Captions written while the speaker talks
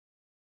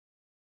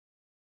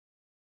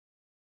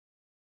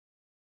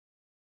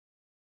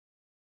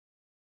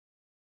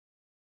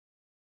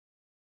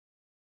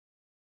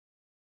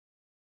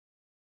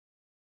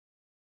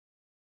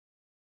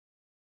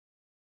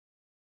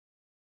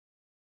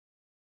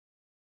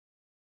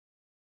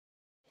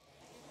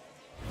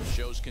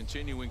Astros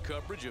continuing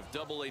coverage of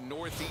AA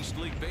Northeast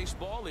League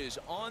Baseball is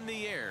on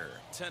the air.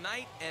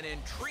 Tonight, an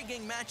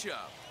intriguing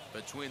matchup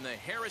between the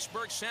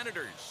Harrisburg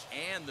Senators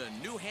and the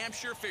New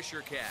Hampshire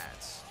Fisher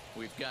Cats.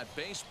 We've got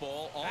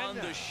baseball on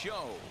the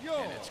show,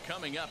 and it's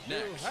coming up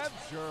next. New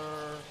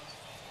Hampshire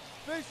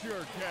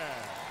Fisher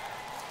Cats.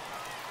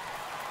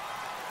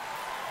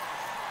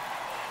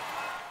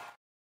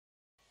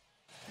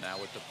 Now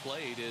at the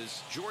plate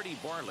is Jordy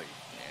Barley,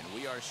 and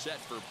we are set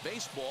for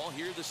baseball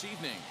here this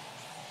evening.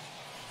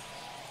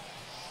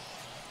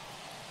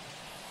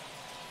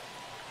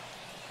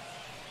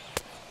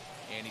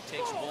 And he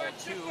takes ball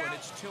 2, and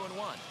it's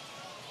 2-1.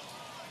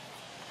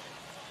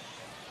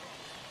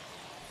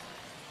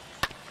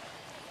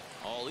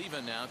 All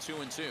even now,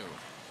 2-2.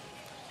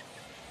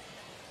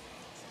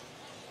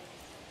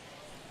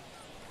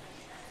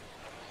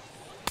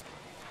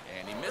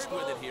 And he missed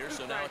with it here,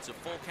 so now it's a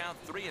full count,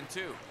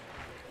 3-2.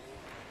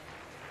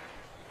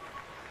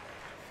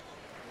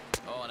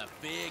 Oh, and a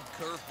big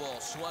curveball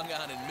swung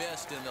on and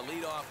missed, and the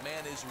leadoff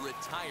man is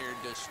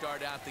retired to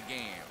start out the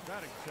game.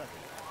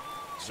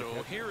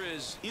 So here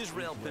is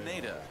Israel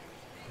Pineda.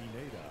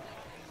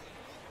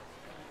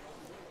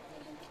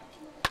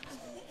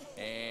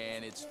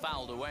 And it's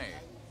fouled away.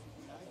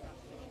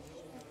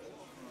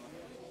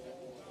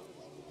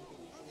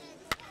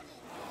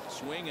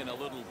 Swing and a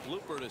little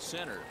blooper to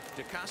center.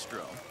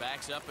 DeCastro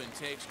backs up and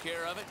takes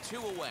care of it. 2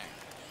 away.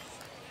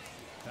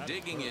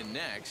 Digging in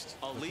next,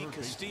 Ali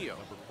Castillo.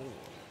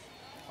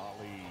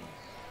 Ali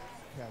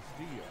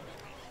Castillo.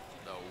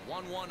 The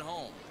 1-1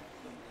 home.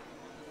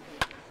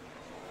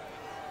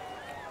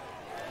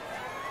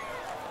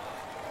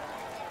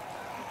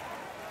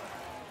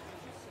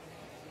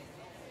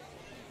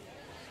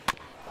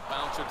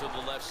 Bouncer to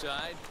the left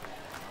side.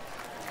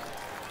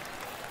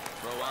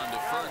 Throw on to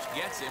first,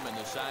 gets him, and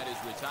the side is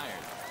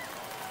retired.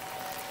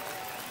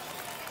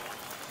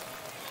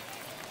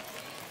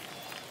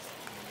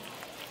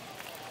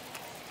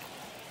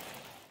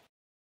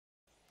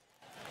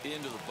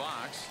 Into the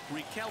box,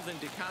 Rikelvin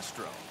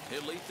DeCastro.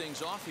 He'll lead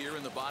things off here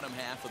in the bottom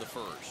half of the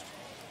first.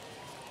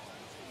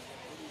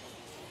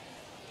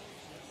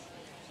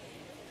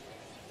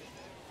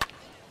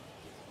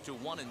 To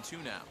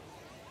 1-2 now.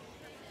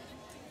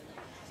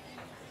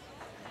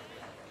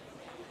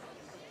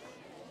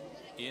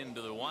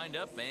 Into the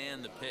windup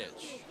and the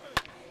pitch.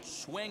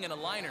 Swing and a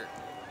liner.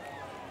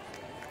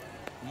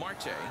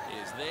 Marte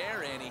is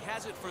there, and he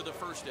has it for the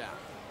first out.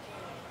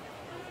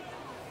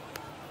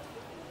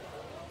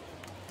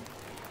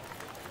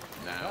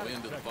 Now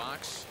into the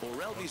box,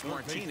 Orelvis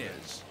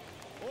Martinez.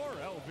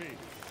 Orelvis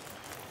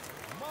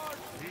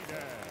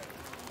Martinez.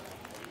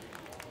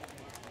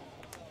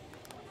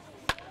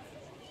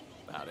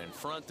 Out in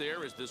front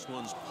there as this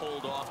one's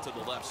pulled off to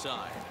the left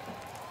side.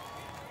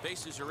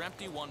 Bases are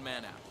empty, 1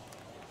 man out.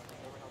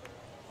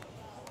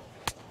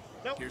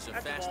 Here's a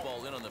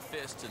fastball in on the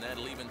fists, and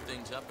that'll even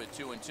things up at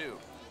 2-2.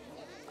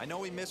 I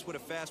know he missed with a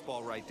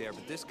fastball right there,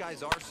 but this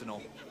guy's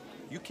arsenal,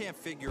 you can't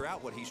figure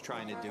out what he's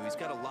trying to do. He's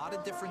got a lot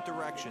of different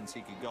directions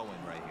he could go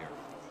in right here.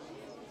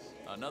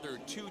 Another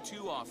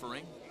 2-2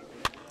 offering.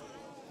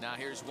 Now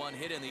here's one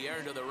hit in the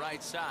air to the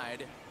right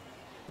side.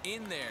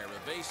 In there, a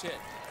base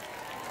hit.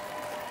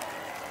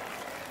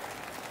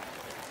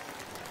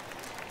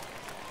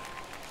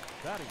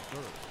 Batting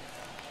third,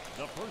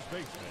 the first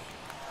baseman.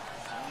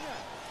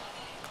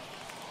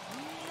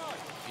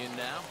 In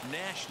now,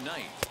 Nash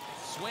Knight.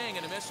 Swing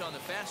and a miss on the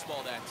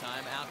fastball that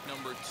time, out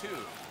number 2.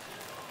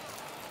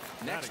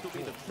 Next will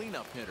be the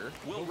cleanup hitter,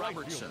 Will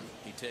Robertson.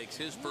 He takes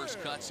his first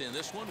cuts in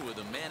this one with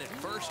a man at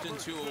first and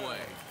 2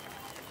 away.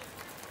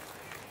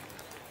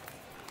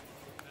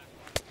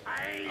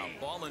 A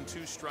ball and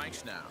 2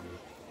 strikes now.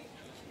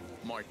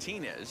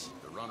 Martinez,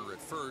 the runner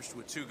at first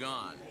with 2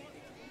 gone.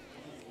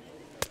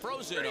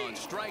 Throws it on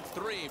strike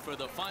 3 for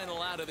the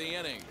final out of the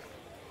inning.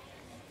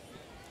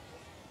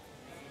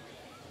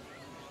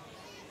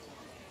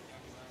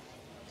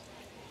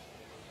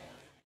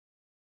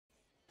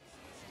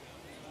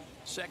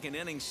 Second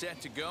inning set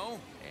to go,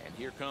 and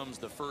here comes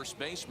the first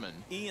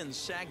baseman, Ian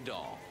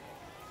Sagdahl.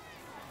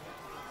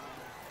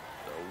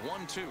 The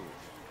 1-2.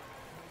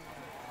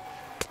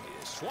 He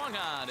swung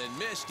on and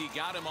missed. He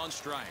got him on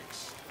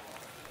strikes.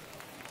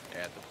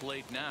 At the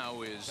plate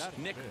now is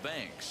Nick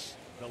Banks.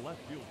 The left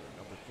fielder,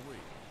 number 3,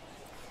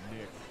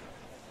 Nick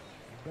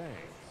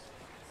Banks.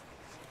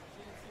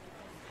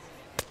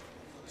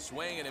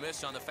 Swing and a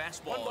miss on the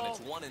fastball, and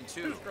it's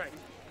 1-2.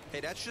 Hey,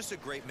 that's just a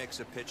great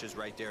mix of pitches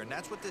right there, and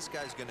that's what this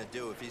guy's going to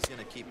do if he's going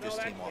to keep this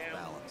team off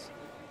balance.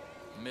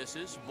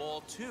 Misses,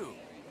 ball 2.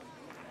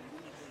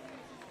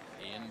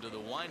 Into the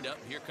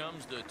windup. Here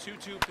comes the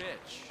 2-2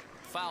 pitch.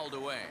 Fouled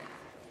away.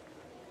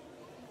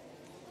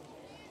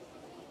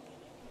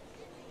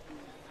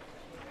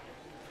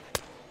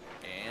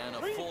 And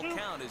a full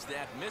count as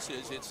that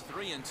misses. It's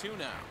 3-2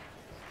 now.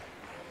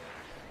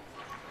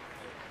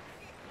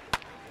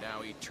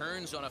 Now he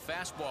turns on a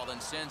fastball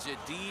and sends it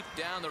deep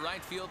down the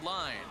right field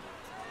line.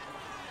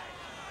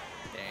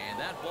 And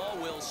that ball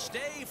will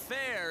stay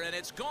fair, and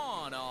it's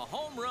gone. A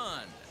home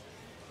run.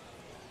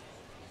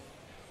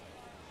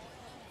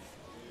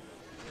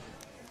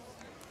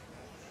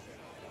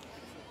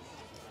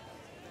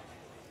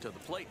 To the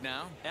plate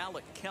now,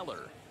 Alec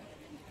Keller.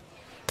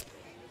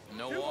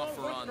 No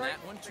offer on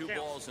that one. 2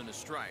 balls and a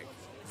strike.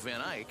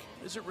 Van Eyck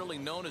isn't really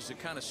known as the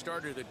kind of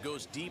starter that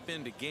goes deep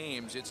into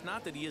games. It's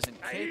not that he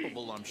isn't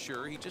capable, I'm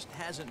sure. He just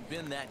hasn't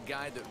been that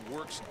guy that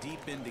works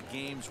deep into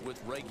games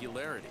with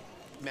regularity.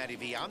 Matty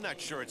V, I'm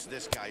not sure it's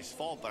this guy's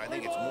fault, but I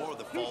think it's more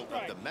the fault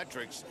of the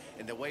metrics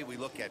and the way we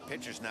look at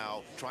pitchers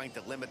now, trying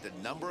to limit the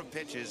number of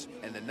pitches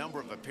and the number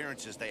of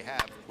appearances they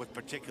have with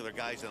particular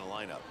guys in the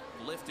lineup.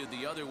 Lifted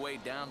the other way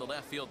down the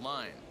left field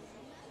line.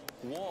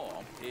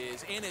 Wall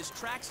is in his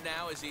tracks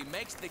now as he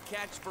makes the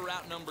catch for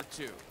out number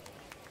 2.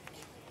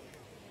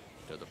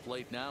 To the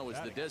plate now is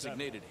the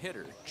designated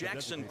hitter,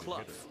 Jackson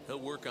Clough. He'll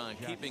work on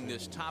keeping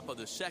this top of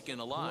the second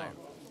alive.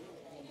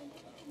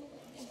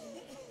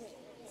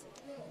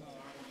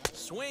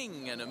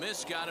 Swing and a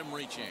miss got him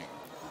reaching.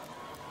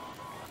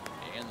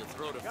 And the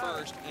throw to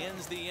first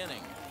ends the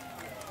inning.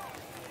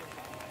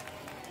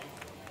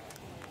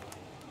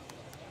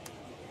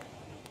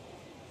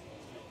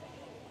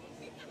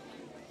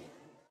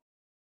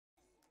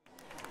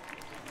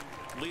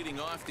 Leading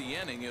off the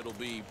inning, it'll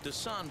be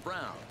Desan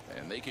Brown,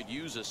 and they could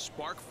use a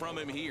spark from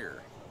him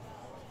here.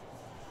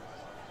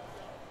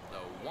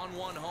 The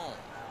 1-1 home.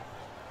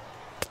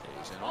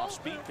 Is an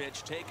off-speed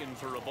pitch taken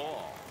for a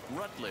ball.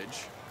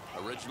 Rutledge,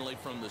 originally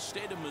from the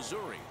state of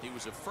Missouri, he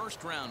was a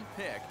first-round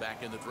pick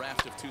back in the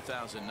draft of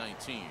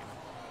 2019.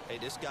 Hey,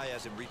 this guy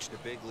hasn't reached the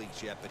big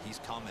leagues yet, but he's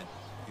coming.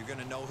 You're going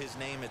to know his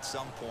name at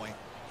some point.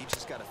 He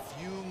just got a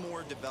few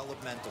more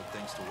developmental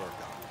things to work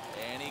on.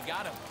 And he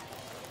got him.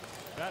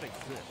 Batting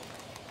 6.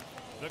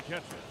 The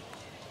catcher,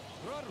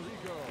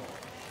 Rodrigo.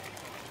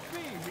 The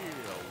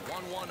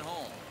 1-1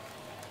 home.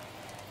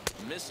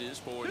 Misses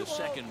for the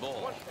second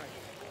ball.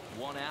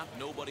 1 out,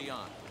 nobody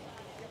on.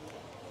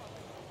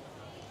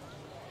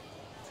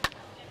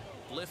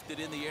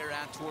 Lifted in the air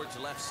out towards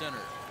left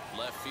center.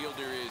 Left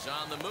fielder is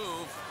on the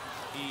move.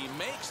 He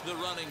makes the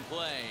running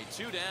play.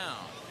 2 down.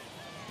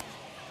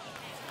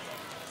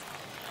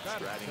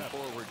 Striding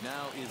forward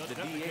now is the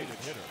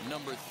DH,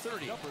 number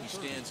 30. He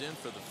stands in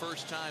for the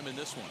first time in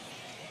this one.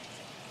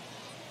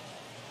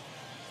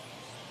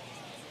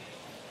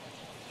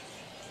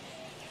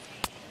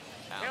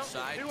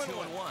 Outside,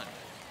 2-1.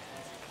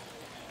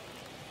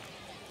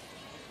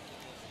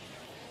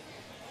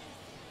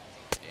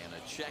 And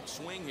a check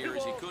swing here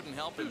as he couldn't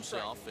help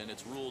himself, and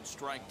it's ruled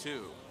strike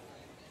 2.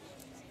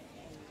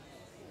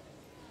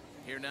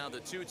 Here now the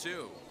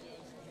 2-2.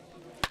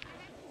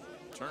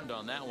 Turned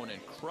on that one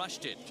and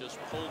crushed it. Just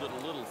pulled it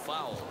a little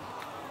foul.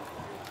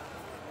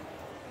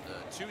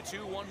 The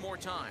 2-2 one more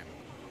time.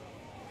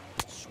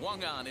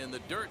 Swung on in the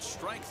dirt,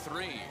 strike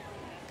 3.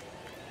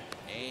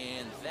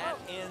 And that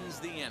ends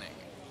the inning.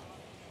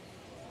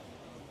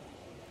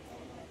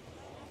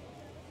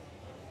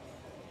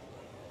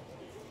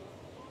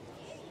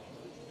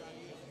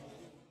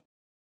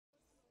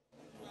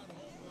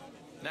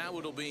 Now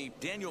it'll be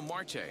Daniel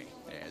Marte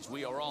as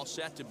we are all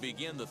set to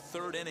begin the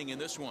 3rd inning in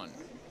this one.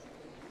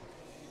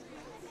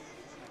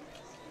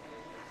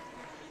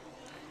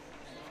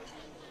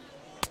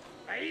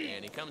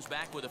 And he comes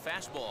back with a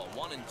fastball.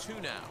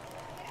 1-2 now.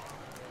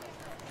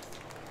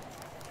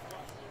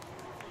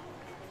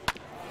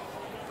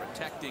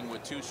 Protecting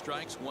with 2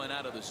 strikes, went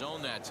out of the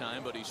zone that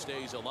time, but he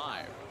stays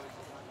alive.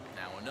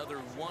 Now another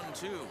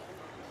 1-2.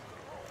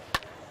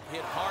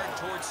 Hit hard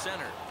towards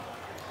center.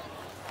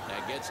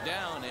 That gets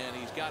down, and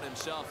he's got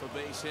himself a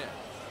base hit.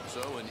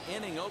 So an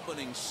inning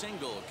opening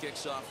single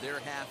kicks off their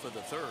half of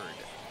the 3rd.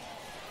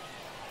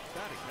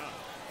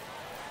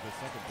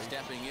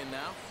 Stepping in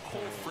now,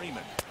 Cole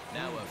Freeman.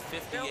 Now a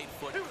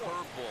 58-foot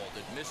curveball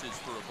that misses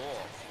for a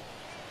ball.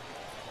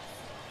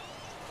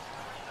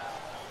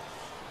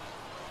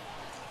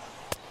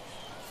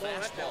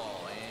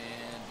 Fastball,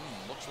 and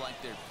looks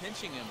like they're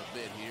pinching him a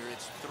bit here.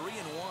 It's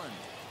 3-1.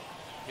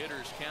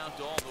 Hitters count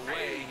all the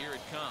way. Here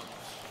it comes.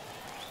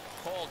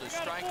 Called a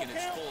strike, and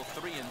it's full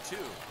 3-2.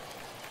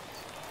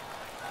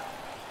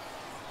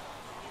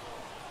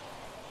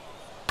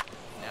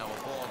 Now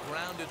a ball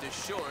grounded to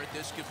short.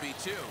 This could be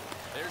 2.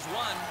 There's 1.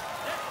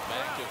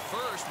 Back to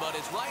first, but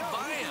it's right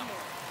by him.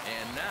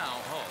 And now,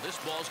 this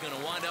ball's going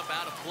to wind up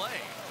out of play.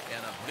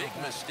 And a big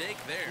mistake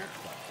there.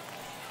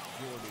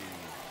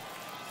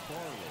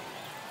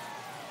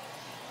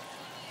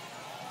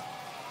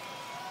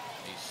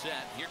 He's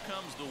set. Here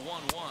comes the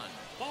 1-1.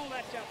 Ball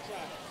that's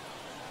outside.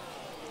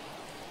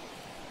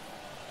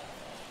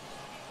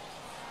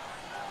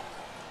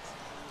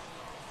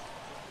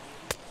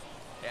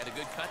 Had a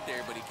good cut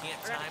there, but he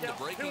can't time the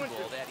breaking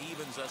ball. That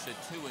evens us at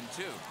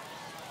 2-2.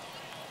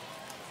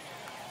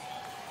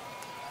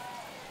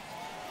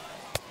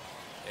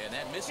 And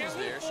that misses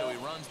there, so he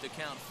runs the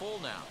count full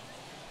now.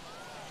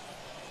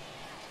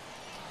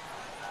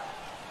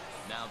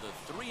 Now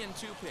the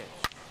 3-2 pitch.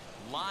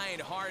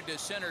 Lined hard to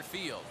center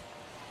field.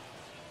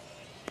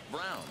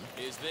 Brown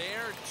is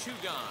there, 2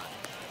 gone.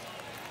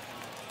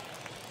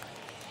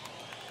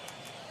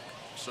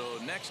 So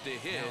next to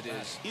hit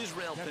is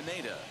Israel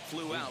Pineda.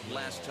 Flew out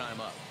last time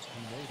up.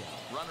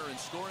 Runner in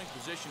scoring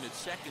position at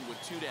second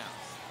with 2 down.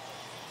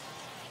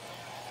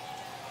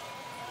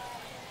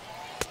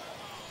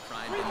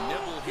 Trying to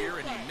nibble here,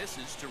 and he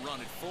misses to run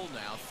it full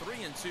now.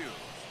 3-2.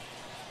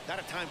 Not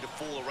a time to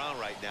fool around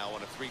right now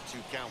on a 3-2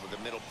 count with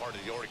the middle part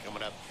of the order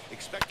coming up.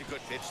 Expect a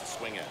good pitch to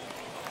swing at.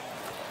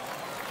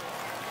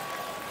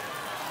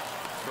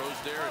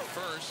 Throws there at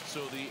first,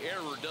 so the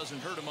error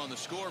doesn't hurt him on the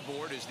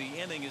scoreboard as the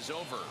inning is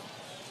over.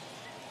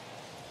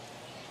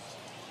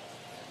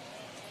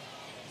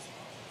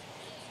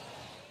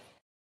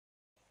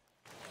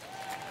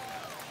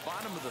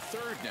 Bottom of the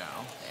third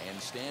now,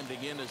 and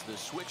standing in as the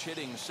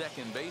switch-hitting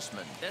second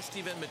baseman,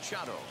 Estevan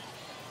Machado.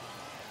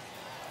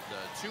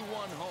 The 2-1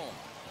 home.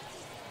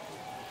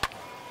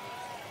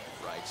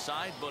 Right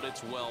side, but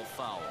it's well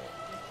foul.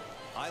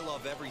 I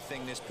love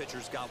everything this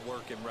pitcher's got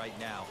working right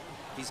now.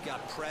 He's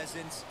got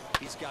presence,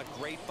 he's got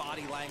great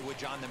body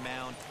language on the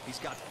mound, he's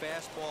got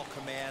fastball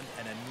command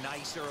and a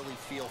nice early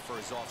feel for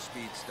his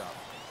off-speed stuff.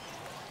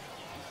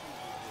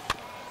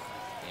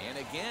 And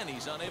again,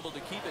 he's unable to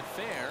keep it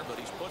fair, but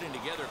he's putting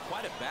together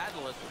quite a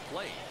battle at the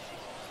plate.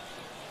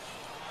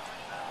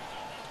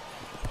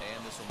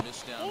 And this will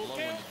miss down low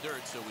in the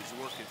dirt, so he's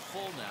working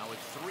full now at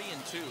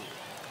 3-2.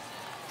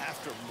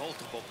 After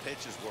multiple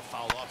pitches were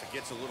fouled off, it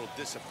gets a little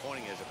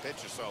disappointing as a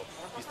pitcher. So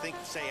you think,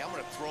 say, I'm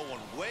going to throw one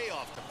way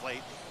off the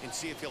plate and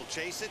see if he'll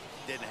chase it.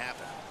 Didn't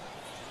happen.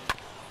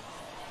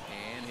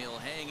 And he'll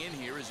hang in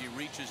here as he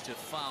reaches to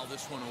foul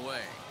this one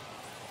away.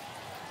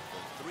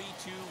 The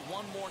 3-2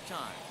 one more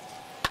time.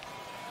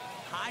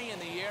 High in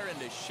the air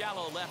into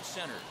shallow left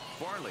center.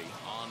 Barley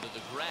onto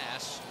the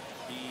grass.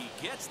 He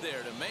gets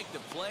there to make the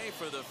play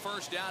for the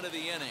first out of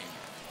the inning.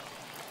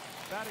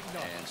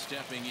 And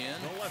stepping in,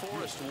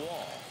 Forrest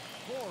Wall.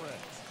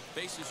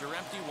 Bases are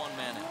empty, one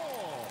man out.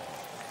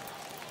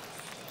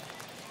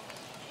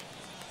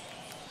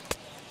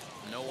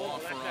 No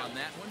offer on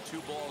that one. 2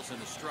 balls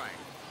and a strike.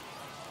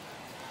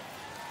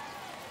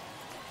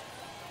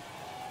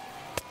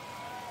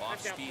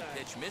 Off-speed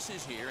pitch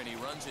misses here, and he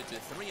runs it to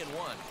 3-1.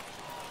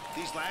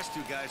 These last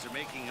two guys are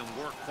making him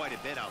work quite a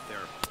bit out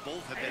there.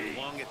 Both have been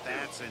long at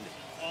bats, and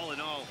all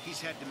in all,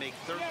 he's had to make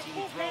 13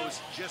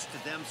 throws just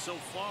to them so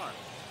far.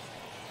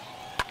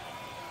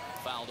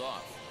 Fouled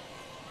off.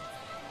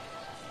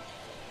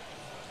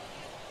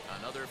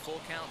 Another full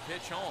count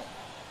pitch home.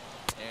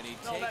 And he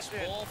takes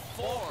ball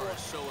 4.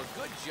 So a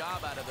good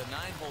job out of the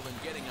 9-hole in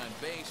getting on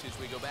base as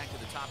we go back to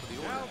the top of the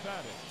order.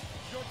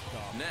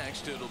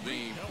 Next, it'll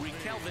be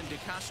Riquelme de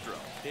Castro.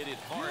 Hit it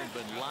hard,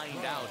 but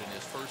lined out in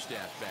his first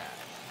at-bat.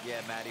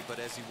 Yeah, Matty, but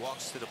as he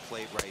walks to the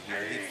plate right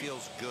here, he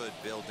feels good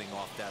building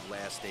off that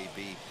last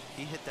AB.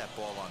 He hit that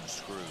ball on the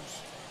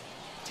screws.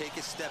 Take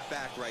a step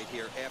back right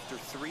here. After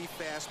 3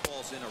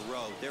 fastballs in a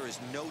row, there is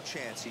no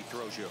chance he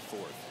throws you a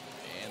 4th.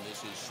 And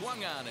this is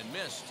swung on and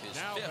missed. His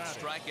 5th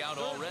strikeout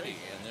already,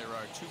 and there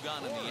are 2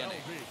 gone in the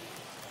inning.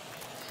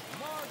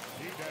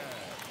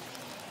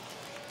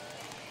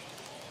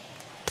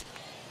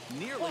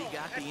 Nearly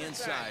got the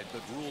inside,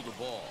 but ruled a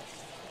ball.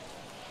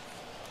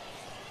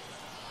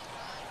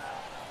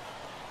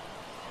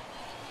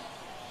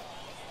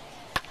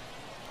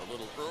 A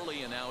little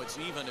early, and now it's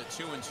even at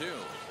 2-2.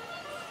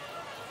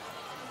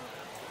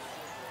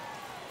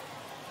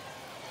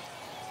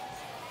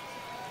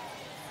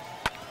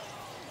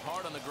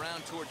 Hard on the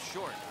ground towards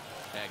short.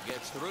 That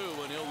gets through,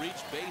 and he'll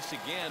reach base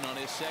again on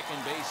his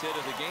second base hit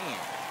of the game.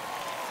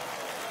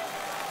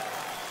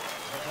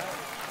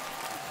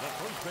 The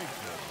first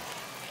baseman.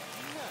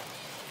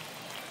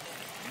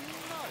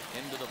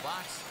 Into the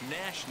box,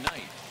 Nash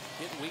Knight.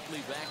 Hit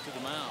Wheatley back to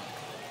the mound.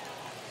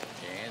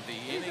 And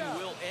the inning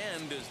will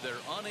end as they're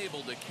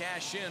unable to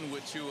cash in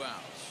with 2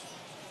 outs.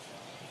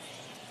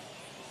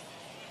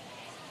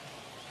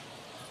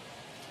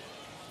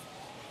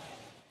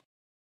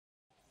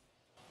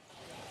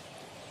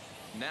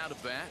 Now to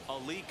bat,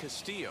 Ali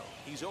Castillo.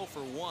 He's 0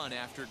 for 1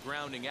 after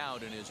grounding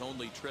out in his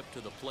only trip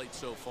to the plate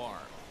so far.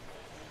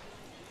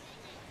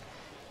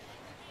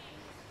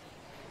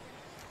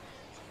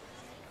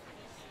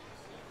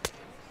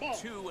 Ball.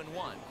 2-1.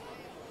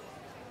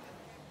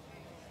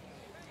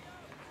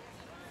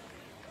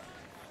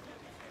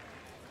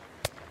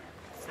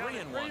 Three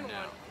and one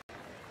now.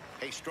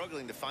 Hey,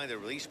 struggling to find the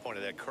release point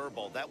of that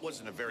curveball. That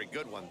wasn't a very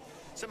good one.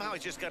 Somehow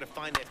he's just got to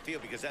find that feel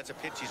because that's a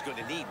pitch he's going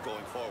to need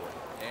going forward.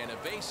 And a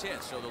base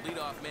hit, so the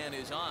leadoff man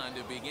is on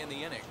to begin the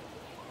inning.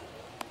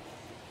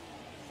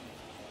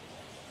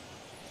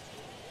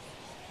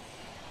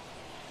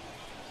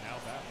 Now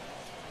back,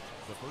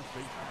 the first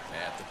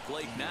baseman. At the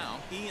plate now,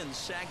 Ian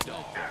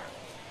Sagdahl.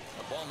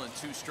 A ball and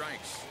 2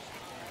 strikes.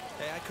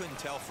 Hey, I couldn't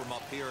tell from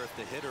up here if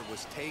the hitter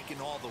was taking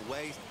all the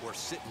way or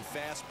sitting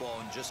fastball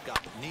and just got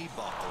knee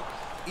buckled.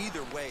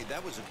 Either way,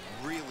 that was a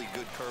really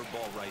good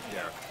curveball right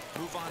there.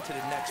 Move on to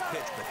the next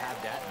pitch, but have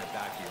that in the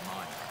back of your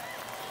mind.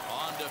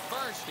 On to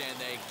first, and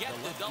they get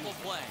the double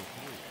play.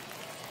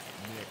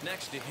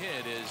 Next to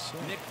hit is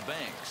Nick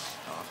Banks.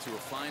 Off to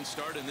a fine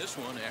start in this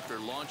one after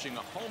launching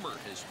a homer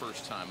his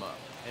first time up.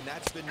 And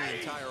that's been the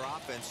entire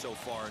offense so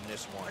far in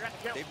this one.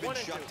 They've been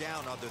shut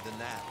down other than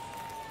that.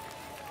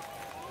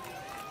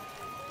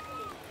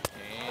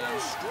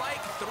 And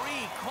strike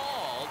three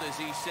called as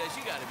he says,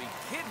 you got to be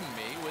kidding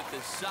me, with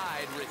the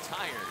side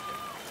retired.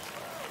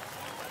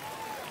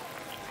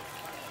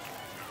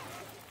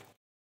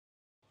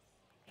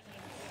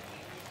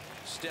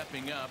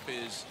 Stepping up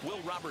is Will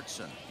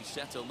Robertson. He's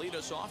set to lead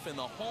us off in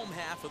the home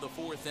half of the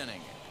fourth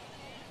inning.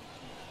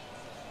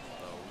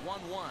 The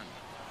 1-1.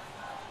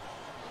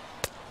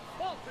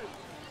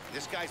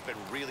 This guy's been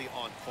really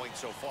on point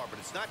so far, but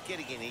it's not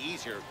getting any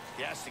easier.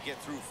 He has to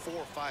get through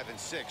 4, 5, and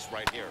 6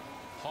 right here.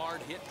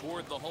 Hard hit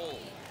toward the hole.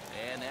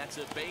 And that's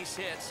a base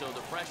hit, so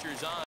the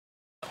pressure's on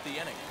up the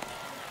inning.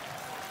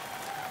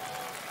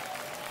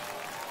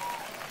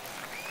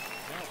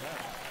 Now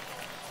batting,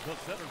 the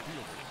center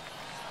fielder,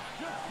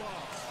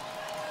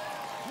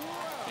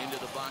 into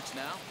the box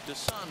now,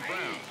 Deshaun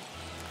Brown.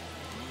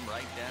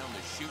 Right down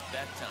the chute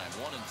that time,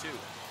 1-2.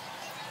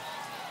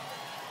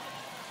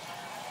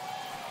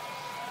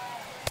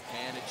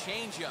 And a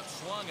changeup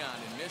swung on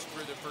and missed for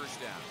the first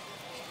down.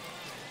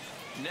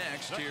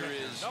 Next, here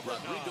is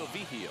Rodrigo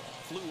Vigil.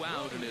 Flew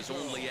out in his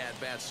only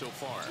at-bat so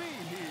far.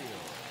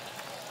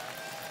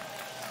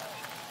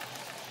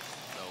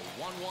 The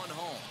 1-1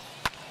 home.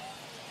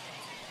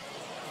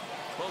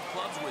 Both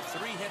clubs with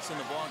 3 hits in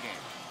the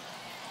ballgame.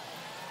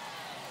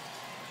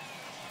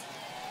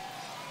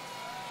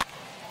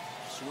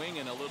 Swing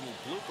and a little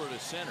blooper to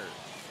center.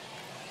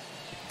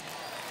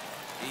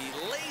 He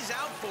lays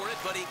out for it,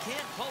 but he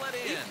can't pull it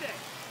in.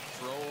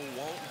 Throw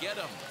won't get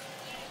him.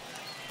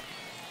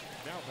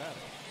 now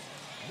batting,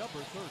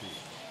 number 30.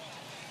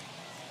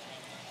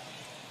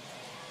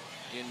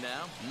 In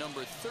now,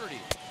 number 30.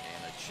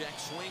 And a check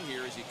swing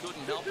here as he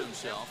couldn't help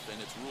himself,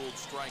 and it's ruled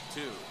strike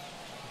 2.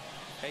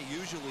 Hey,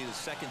 usually the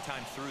second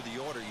time through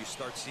the order, you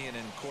start seeing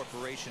an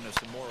incorporation of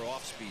some more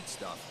off-speed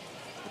stuff.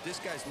 But this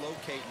guy's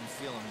locating,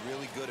 feeling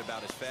really good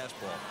about his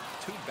fastball.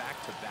 2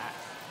 back-to-back.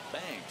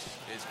 Banks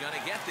is going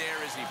to get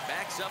there as he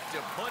backs up to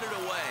put it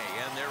away,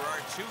 and there are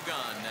 2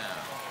 gone now.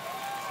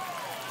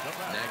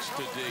 Next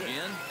to dig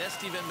in,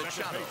 Estevan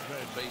Machado.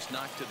 Base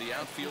knock to the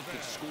outfield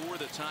could score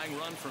the tying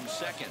run from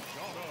second.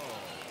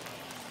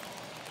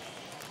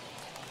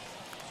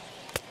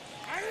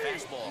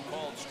 Fastball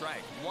called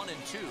strike, 1-2.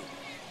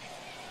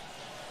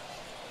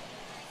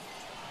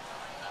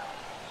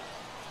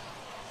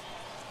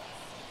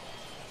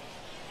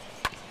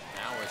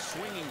 Now a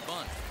swinging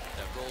bunt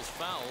that rolls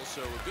foul,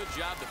 so a good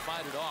job to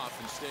fight it off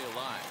and stay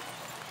alive.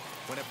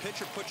 When a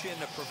pitcher puts you in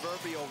the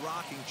proverbial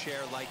rocking chair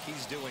like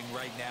he's doing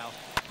right now,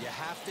 you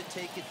have to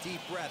take a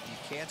deep breath.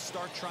 You can't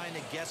start trying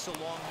to guess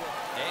along with.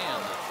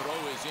 And the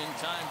throw is in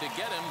time to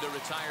get him to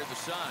retire the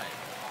side.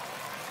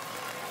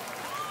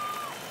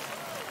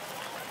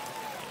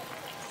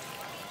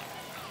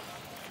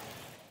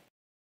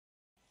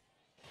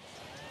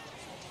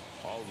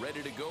 All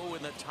ready to go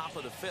in the top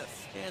of the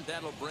 5th. And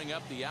that'll bring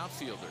up the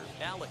outfielder,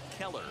 Alec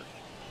Keller.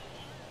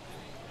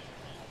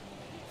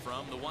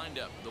 From the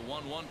windup, the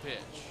 1-1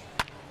 pitch.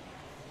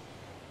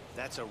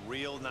 That's a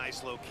real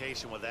nice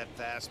location with that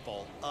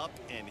fastball up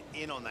and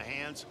in on the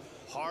hands.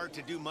 Hard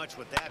to do much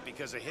with that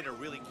because a hitter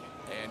really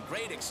can't. And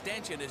great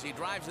extension as he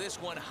drives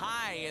this one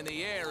high in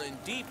the air and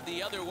deep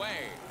the other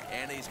way.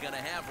 And he's going to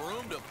have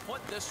room to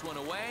put this one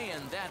away,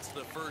 and that's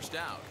the first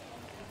out.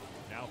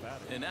 Now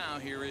batting. And now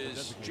here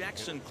is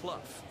Jackson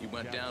Clough. He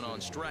went down on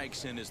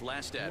strikes in his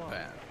last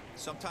at-bat.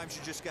 Sometimes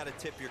you just got to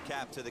tip your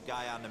cap to the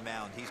guy on the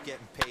mound. He's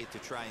getting paid to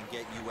try and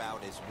get you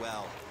out as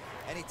well.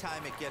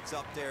 Anytime it gets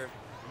up there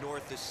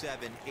north of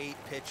 7, 8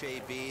 pitch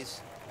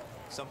ABs,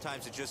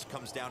 sometimes it just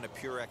comes down to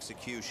pure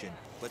execution.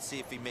 Let's see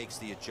if he makes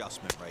the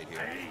adjustment right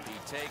here. He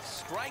takes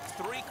strike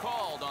 3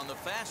 called on the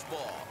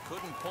fastball.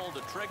 Couldn't pull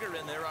the trigger,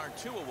 and there are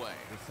 2 away.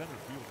 The center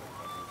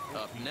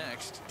fielder. Up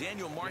next,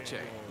 Daniel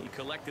Marte. He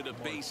collected a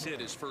base hit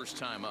his first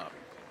time up.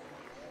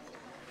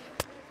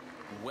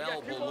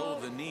 Well below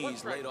the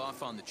knees, laid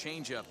off on the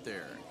changeup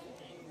there.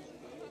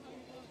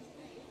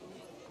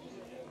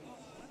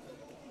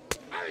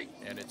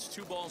 And it's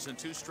 2 balls and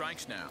 2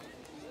 strikes now.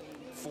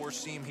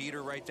 4-seam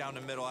heater right down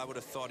the middle. I would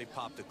have thought he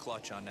popped a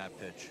clutch on that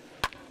pitch.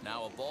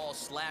 Now a ball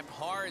slapped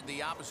hard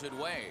the opposite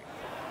way.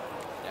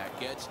 That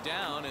gets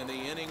down, and the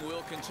inning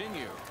will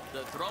continue.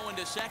 The throw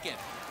into second.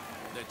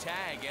 The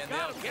tag, and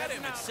they'll get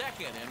him at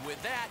second. And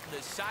with that,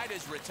 the side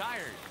is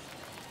retired.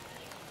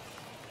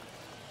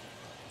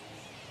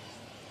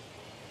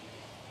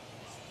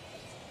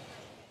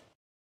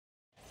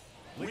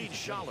 Reed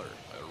Schaller,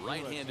 a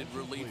right-handed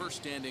reliever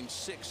standing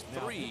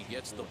 6'3",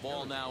 gets the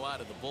ball now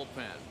out of the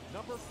bullpen.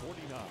 Number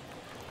 49.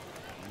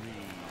 Reed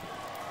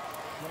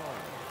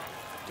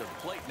Schaller. To the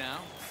plate now,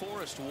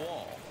 Forrest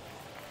Wall.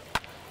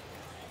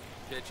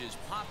 Pitch is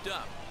popped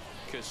up.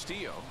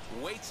 Castillo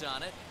waits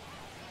on it.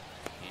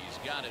 He's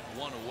got it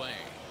 1 away.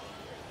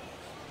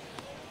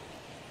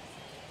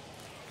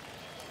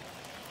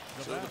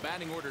 So the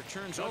batting order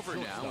turns over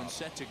now and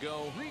set to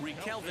go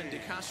Rikelvin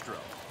DeCastro.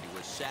 He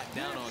was sat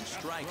down on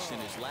strikes in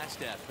his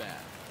last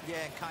at-bat.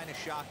 Yeah, and kind of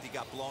shocked he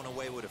got blown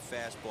away with a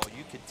fastball.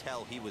 You could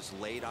tell he was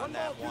late on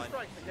that one.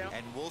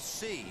 And we'll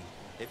see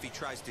if he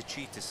tries to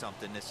cheat to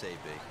something this AB.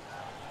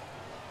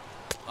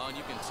 Oh, and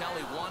you can tell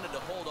he wanted to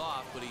hold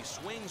off, but he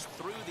swings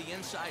through the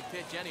inside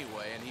pitch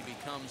anyway, and he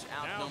becomes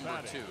out Now number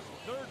batting,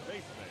 2. third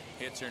baseman.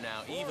 Hits are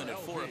now even at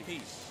 4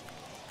 apiece.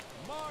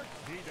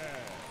 Martinez.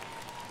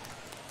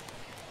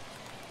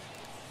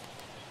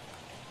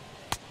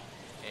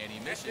 And he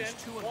misses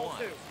 2 and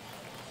 1.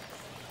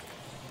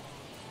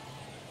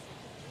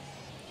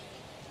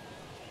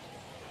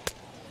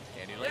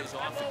 And he lays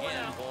off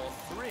again, ball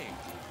 3.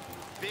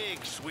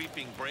 Big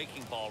sweeping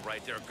breaking ball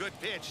right there. Good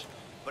pitch.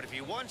 But if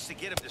he wants to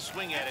get him to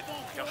swing at it,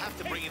 he'll have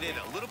to bring it in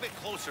a little bit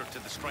closer to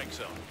the strike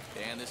zone.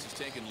 And this is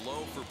taken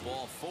low for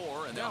ball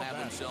 4, and they'll have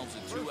themselves a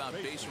 2-out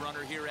base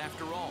runner here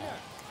after all.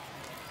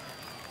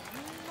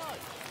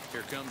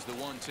 Here comes the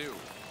 1-2.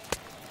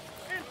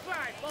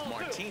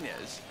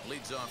 Martinez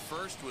leads off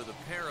first with a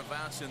pair of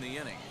outs in the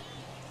inning.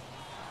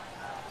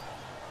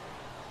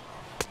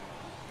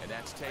 And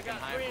that's taken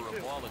high for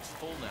a ball. It's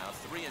full now,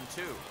 3 and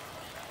 2.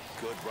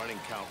 Good running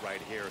count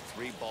right here.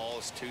 3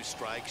 balls, 2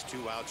 strikes,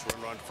 2 outs,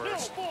 run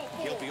first.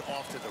 He'll be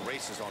off to the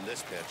races on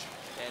this pitch.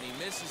 And he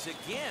misses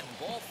again,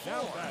 ball 4.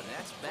 And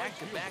that's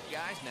back-to-back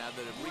guys now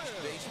that have reached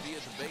base via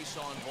the base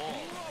on ball.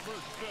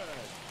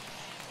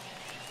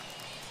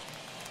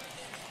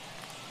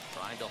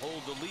 Trying to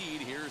hold the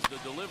lead. Here's the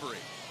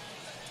delivery.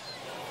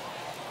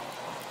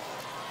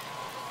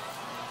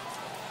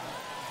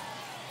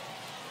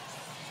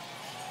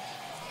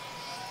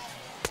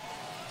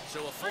 So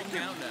a full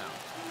count now.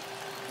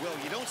 Well,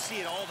 you don't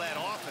see it all that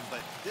often, but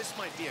this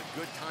might be a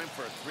good time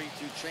for a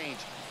 3-2 change.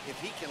 If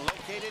he can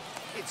locate it,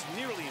 it's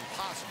nearly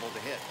impossible to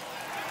hit.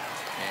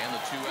 And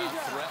the 2-out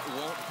threat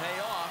won't pay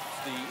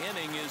off. The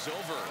inning is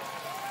over.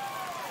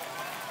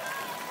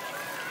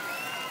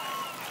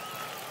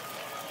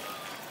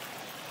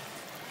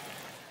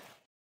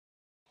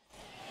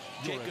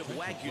 Jacob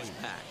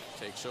Waguespack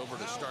takes over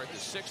to start the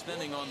 6th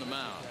inning on the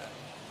mound.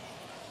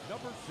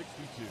 Number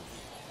 62.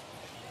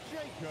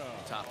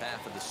 Jacob. Top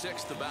half of the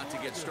 6th about to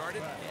get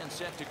started, and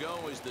set to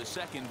go is the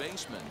second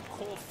baseman,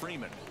 Cole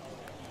Freeman.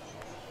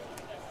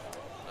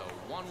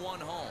 The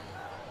 1-1 home.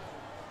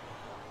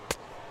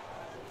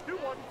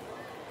 2-1.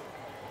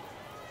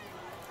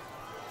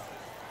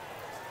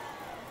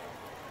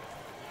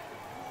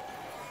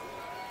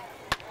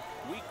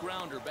 Weak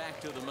grounder back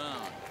to the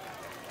mound.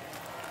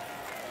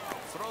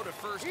 Throw to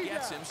first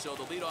gets him, so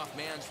the leadoff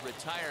man's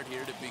retired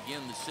here to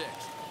begin the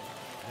 6th.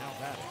 Now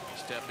batting.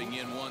 Stepping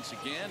in once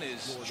again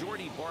is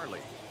Jordy Barley.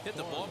 Hit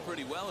the ball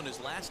pretty well in his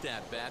last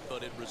at-bat,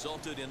 but it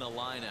resulted in a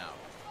line out.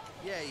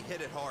 Yeah, he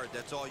hit it hard.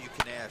 That's all you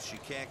can ask. You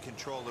can't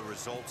control the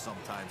result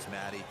sometimes,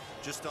 Matty.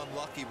 Just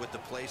unlucky with the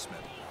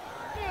placement.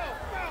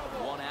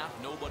 1 out,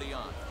 nobody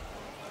on.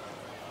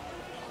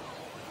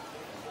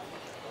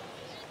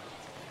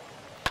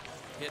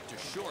 Hit to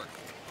short.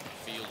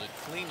 Fielded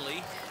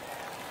cleanly.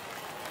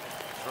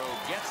 Throw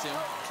gets him.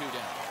 2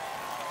 down.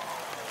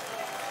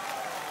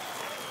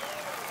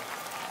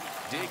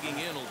 Digging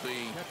in will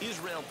be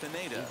Israel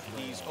Pineda.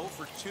 He's 0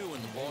 for 2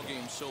 in the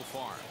ballgame so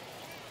far.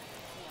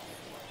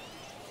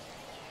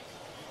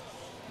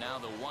 Now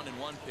the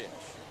 1-1 pitch.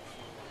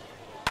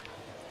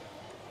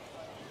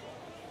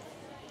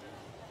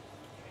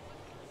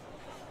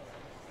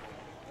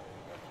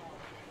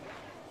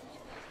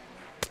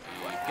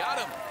 He got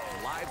him.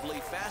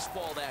 Lively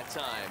fastball that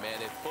time,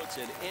 and it puts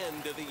an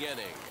end to the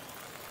inning.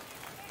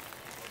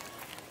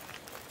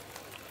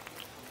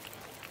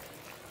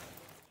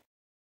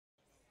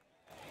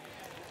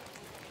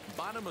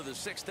 Bottom of the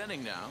 6th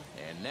inning now,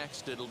 and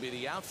next it'll be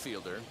the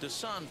outfielder,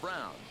 Desan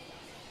Brown.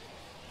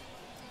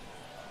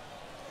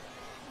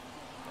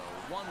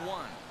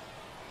 1-1.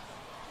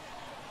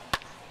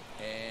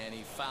 And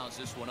he fouls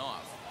this one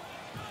off.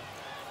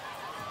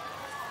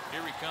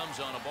 Here he comes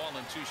on a ball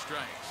and 2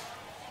 strikes.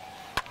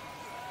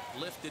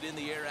 Lifted in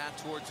the air out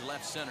towards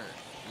left center.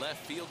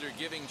 Left fielder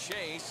giving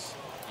chase.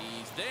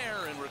 He's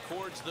there and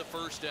records the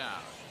first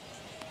out.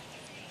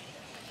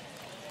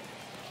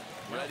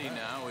 Ready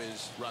now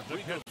is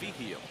Rodrigo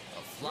Vigil.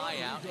 A fly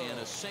out and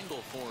a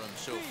single for him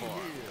so far.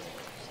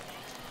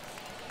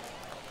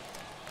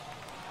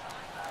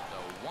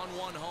 The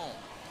 1-1 home.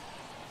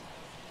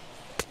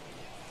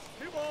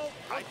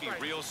 I'd be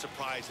real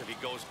surprised if he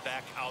goes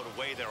back out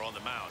away there on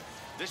the mound.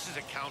 This is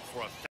a count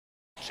for a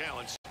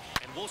challenge,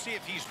 and we'll see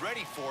if he's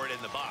ready for it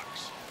in the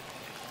box.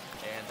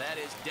 And that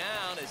is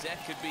down, as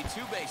that could be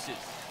 2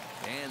 bases.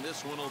 And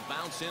this one will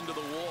bounce into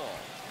the wall.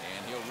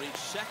 And he'll reach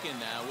second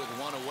now with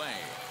 1 away.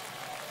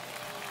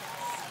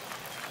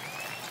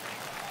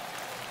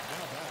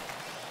 Now batting.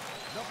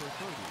 Number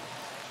 30.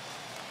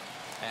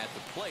 At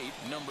the plate,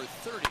 number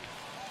 30.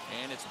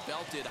 And it's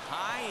belted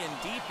high and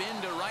deep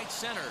into right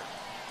center.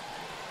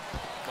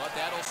 But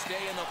that'll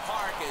stay in the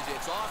park as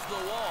it's off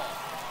the wall.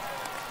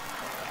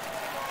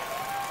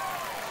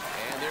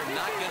 And they're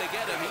not going to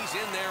get him. He's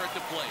in there at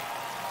the plate.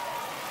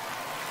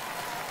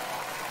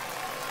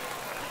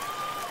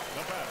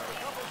 The batter,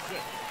 number 6.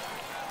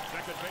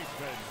 Second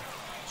baseman.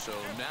 So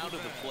now to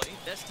the plate,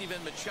 Esteban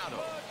Machado.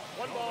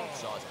 1 ball.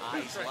 Saw his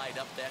eyes light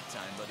up that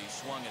time, but he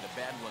swung at a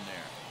bad one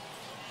there.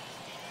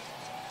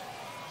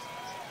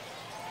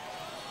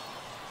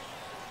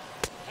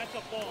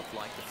 Looked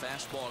like the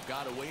fastball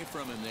got away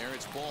from him there.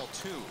 It's ball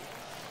 2.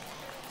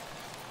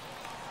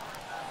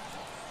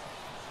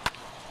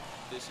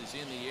 This is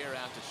in the air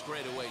out to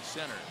straightaway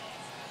center.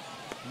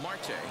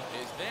 Marte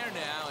is there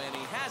now, and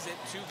he has it.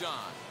 2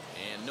 gone.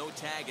 And no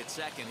tag at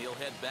second. He'll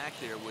head back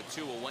there with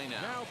 2 away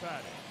now. Now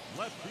batting,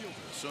 left fielder.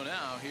 So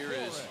now here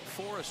is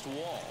Forrest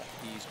Wall.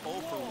 He's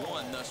 0 for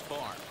 1 thus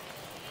far.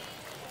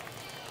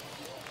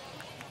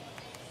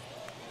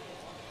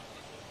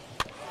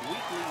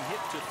 Weekly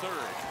hit to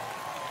third.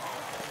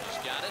 He's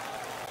got it.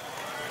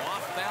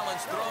 Off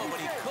balance throw, but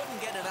he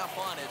couldn't get it up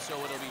on it, so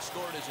it'll be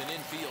scored as an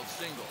infield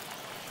single.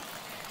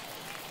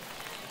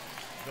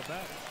 The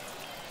batter,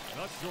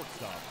 the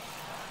shortstop.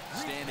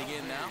 Standing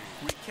in now,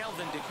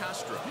 Kelvin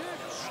DeCastro.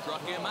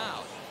 Struck him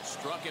out.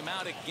 Struck him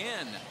out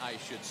again, I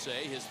should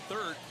say. His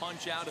 3rd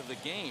punch out of the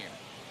game.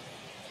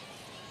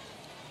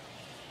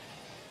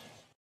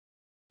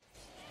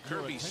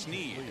 Kirby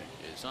Snead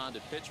is on to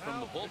pitch from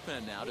the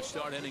bullpen now to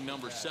start inning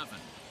number 7.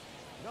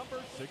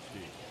 Number 60,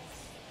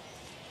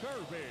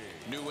 Kirby.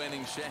 New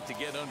inning set to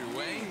get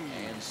underway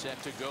and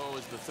set to go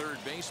as the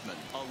 3rd baseman,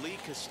 Ali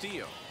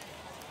Castillo.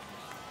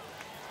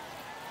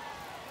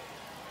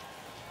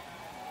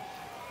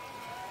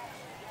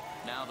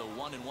 Now the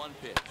 1-1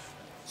 pitch.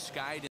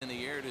 Skied in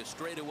the air to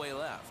straightaway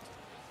left.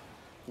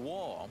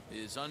 Wall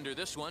is under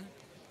this one,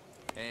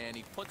 and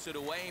he puts it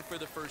away for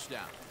the first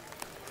out.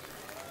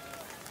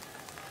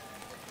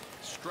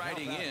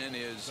 Striding in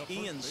is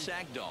Ian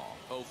Sagdahl.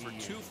 0 for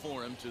 2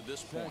 for him to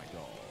this point.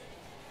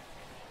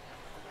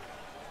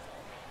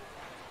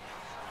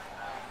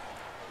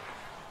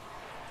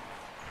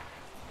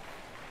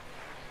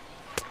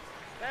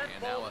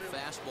 And now a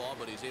fastball,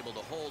 but he's able to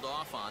hold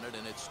off on it,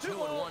 and it's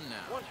 2-1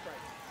 now.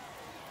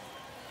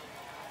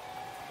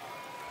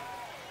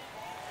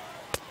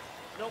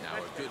 Now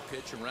a good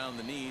pitch around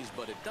the knees,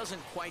 but it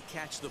doesn't quite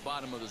catch the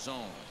bottom of the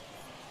zone.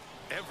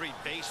 Every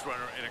base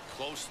runner in a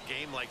close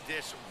game like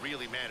this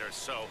really matters,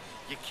 so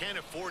you can't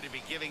afford to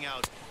be giving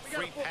out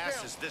free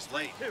passes this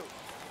late.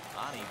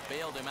 Ani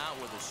bailed him out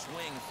with a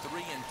swing.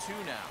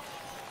 3-2 now.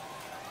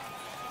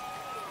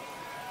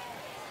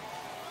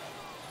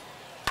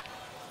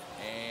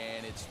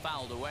 And it's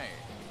fouled away.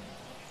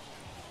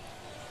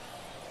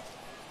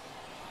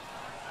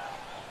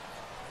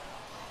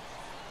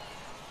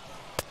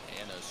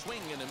 And a swing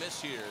and a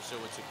miss here, so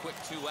it's a quick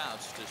 2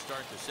 outs to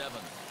start the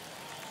 7th.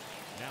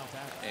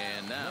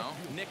 And now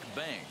Nick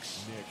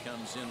Banks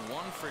comes in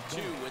 1 for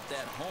 2 with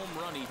that home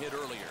run he hit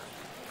earlier.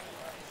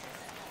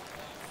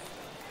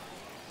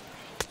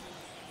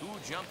 Who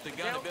jumped the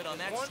gun a bit on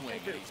that swing,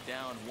 and he's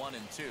down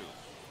 1-2.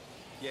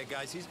 Yeah,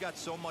 guys, he's got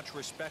so much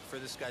respect for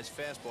this guy's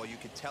fastball. You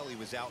could tell he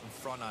was out in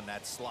front on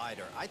that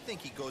slider. I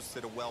think he goes to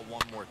the well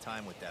one more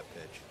time with that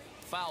pitch.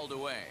 Fouled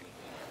away.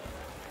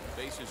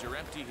 Bases are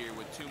empty here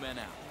with 2 men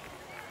out.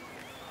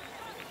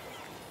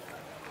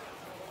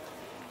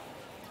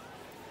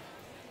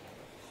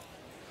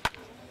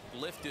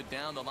 Lifted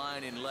down the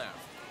line in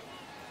left.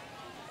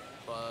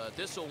 But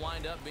this will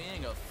wind up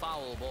being a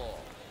foul ball.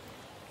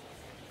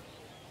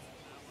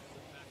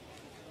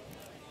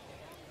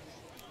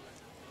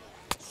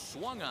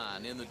 Swung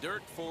on in the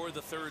dirt for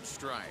the 3rd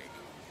strike.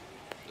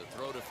 The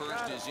throw to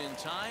first is in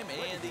time,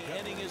 and the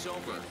inning is over.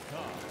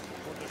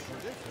 For the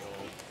traditional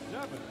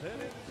 7th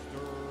inning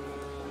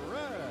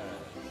stretch.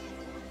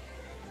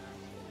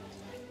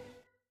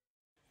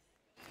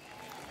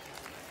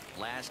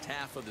 Last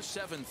half of the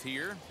 7th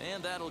here,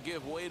 and that'll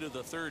give way to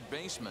the 3rd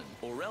baseman,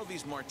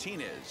 Orelvis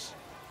Martinez.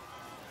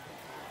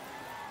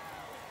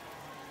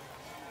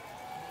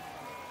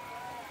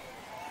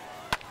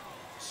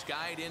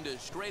 Skied into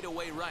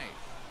straightaway right.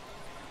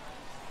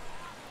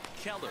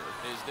 Keller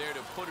is there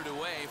to put it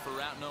away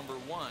for out number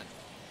 1.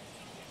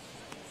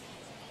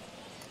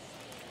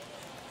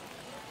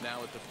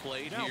 Now at the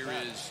plate here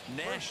is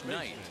Nash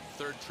Knight.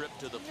 3rd trip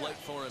to the plate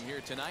for him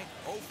here tonight.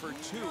 0 for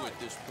 2 at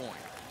this point.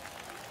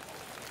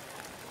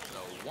 So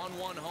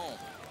 1-1 home.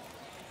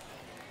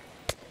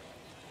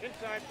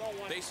 Inside, ball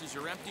 1. Bases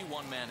are empty,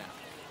 1 man out.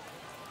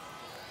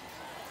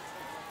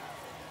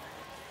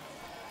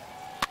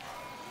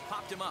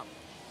 Popped him up.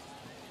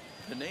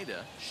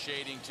 Pineda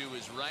shading to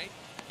his right,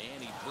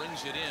 and he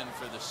brings it in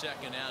for the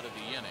 2nd out of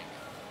the inning.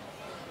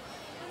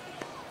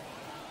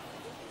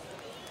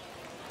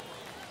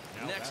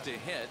 Next to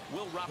hit,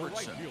 Will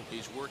Robertson.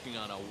 He's working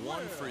on a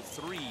 1 for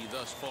 3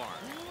 thus far.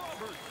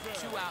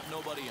 2 out,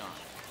 nobody on.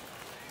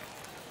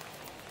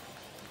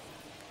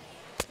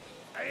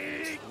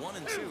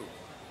 1-2.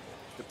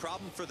 The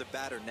problem for the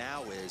batter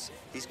now is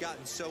he's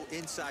gotten so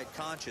inside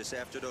conscious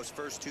after those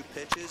first 2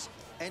 pitches.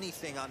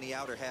 Anything on the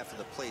outer half of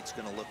the plate's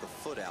going to look a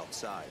foot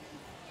outside.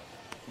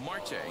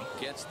 Marte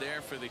gets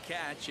there for the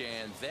catch,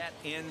 and that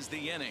ends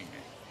the inning.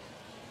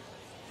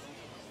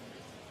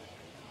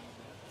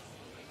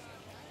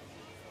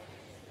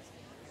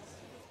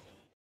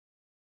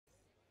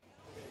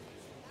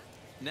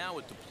 Now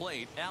at the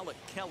plate, Alec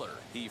Keller.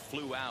 He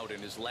flew out in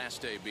his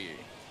last AB.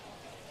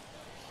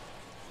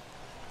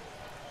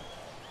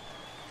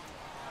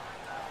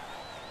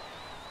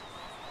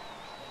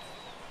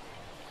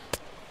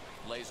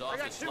 Lays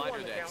off the slider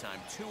that time.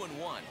 2-1.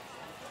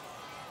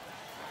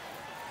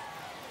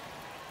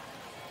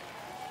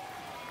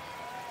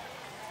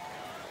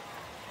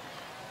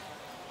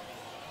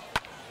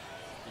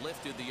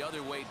 Lifted the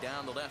other way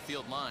down the left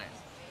field line.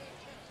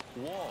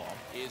 Wall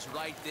is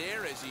right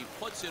there as he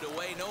puts it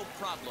away. No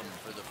problem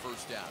for the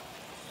first out.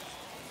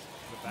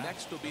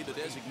 Next will be the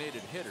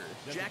designated hitter,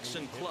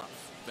 Jackson Clough.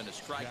 Been a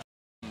strike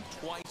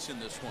twice in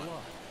this one.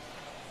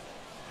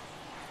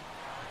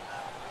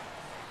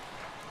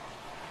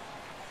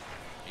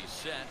 He's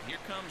set. Here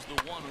comes the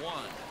 1-1.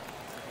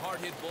 Hard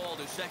hit ball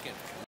to second.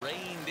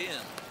 Reined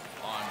in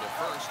on to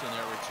first, and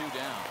there were 2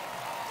 down.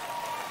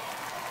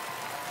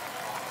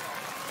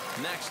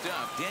 Next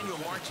up, Daniel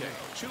Marte,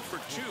 2 for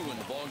 2 in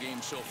the ball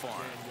game so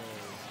far.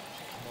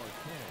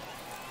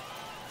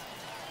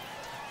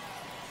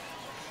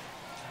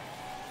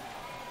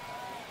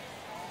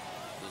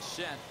 The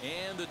set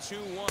and the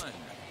 2-1.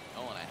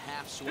 Oh, and a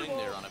half swing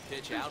there on a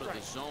pitch out of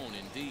the zone.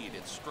 Indeed,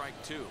 it's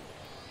strike 2.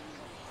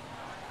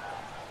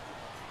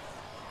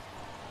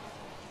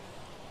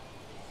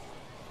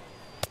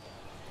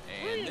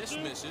 And this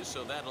misses,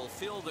 so that'll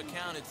fill the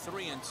count at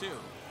 3-2.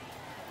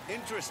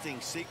 Interesting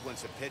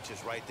sequence of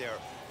pitches right there.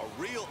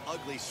 A real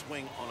ugly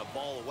swing on a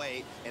ball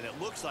away, and it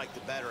looks like the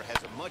batter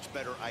has a much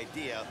better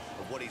idea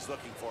of what he's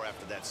looking for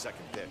after that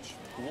second pitch.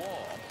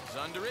 Wall is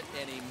under it,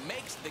 and he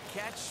makes the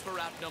catch for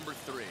out number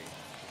 3.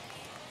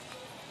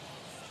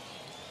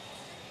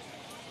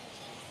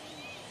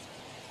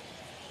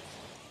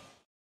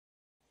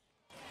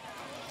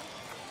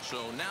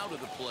 So now to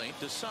the plate,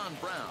 Desan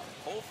Brown,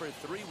 0 for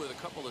 3 with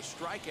a couple of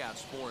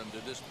strikeouts for him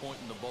to this point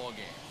in the ball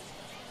game.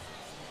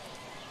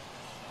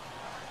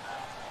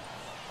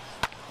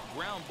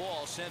 Ground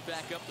ball sent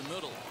back up the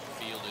middle.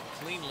 Fielded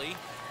cleanly.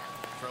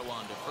 Throw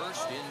on to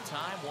first in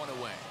time. 1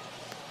 away.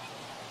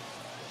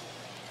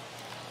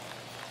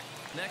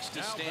 Next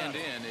to stand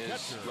in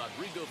is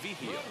Rodrigo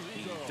Vigil.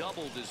 He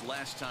doubled his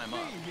last time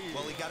up.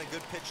 Well, he got a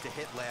good pitch to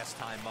hit last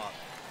time up.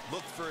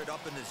 Looked for it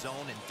up in the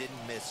zone and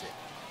didn't miss it.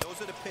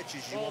 Those are the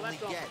pitches you only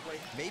get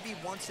maybe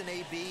once in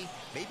AB,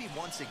 maybe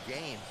once a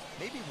game,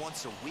 maybe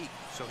once a week.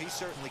 So he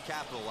certainly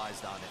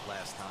capitalized on it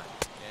last time.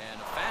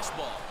 And a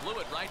fastball blew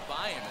it right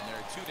by him, and there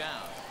are 2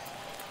 down.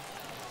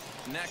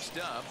 Next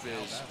up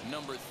is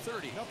number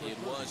 30. It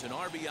was an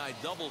RBI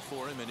double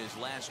for him in his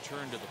last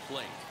turn to the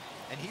plate.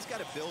 And he's got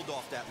to build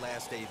off that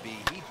last AB.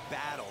 He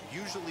battled.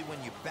 Usually when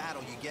you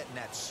battle, you get in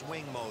that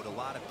swing mode. A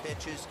lot of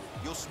pitches,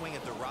 you'll swing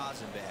at the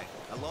rosin bag.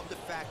 I love the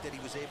fact that he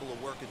was able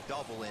to work a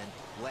double in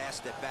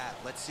last at bat.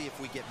 Let's see if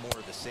we get more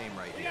of the same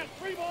right here.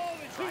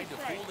 Tried to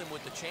fool him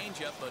with the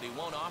changeup, but he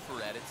won't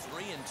offer at it.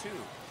 3-2.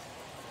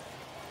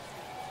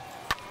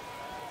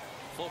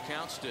 Full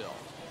count still.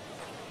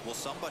 Well,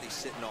 somebody's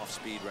sitting off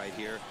speed right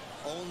here.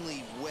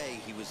 Only way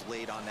he was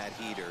late on that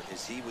heater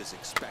is he was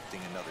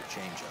expecting another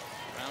changeup.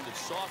 Rounded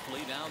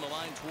softly down the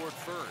line toward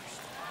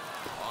first.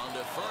 On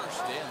to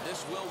first, and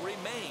this will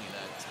remain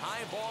a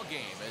tie ball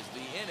game as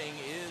the inning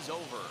is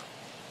over.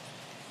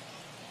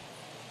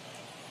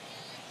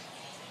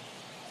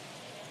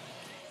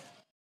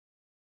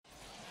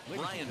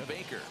 Brian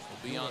Baker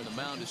will be on the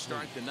mound to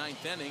start the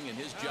 9th inning, and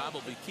his job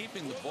will be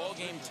keeping the ball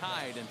game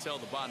tied until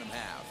the bottom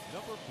half.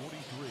 Number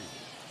 43.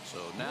 So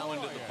now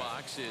into the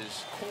box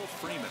is Cole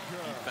Freeman.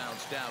 He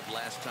bounced out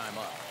last time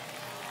up.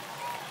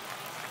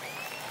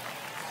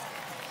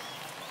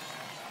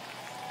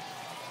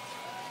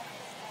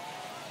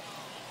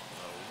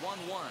 So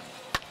 1-1.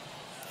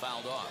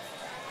 Fouled off.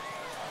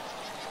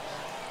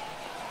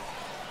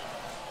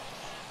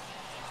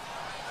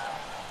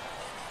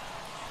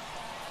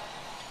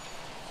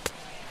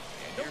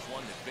 And here's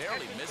one that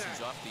barely misses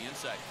off the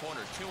inside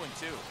corner.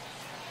 2-2.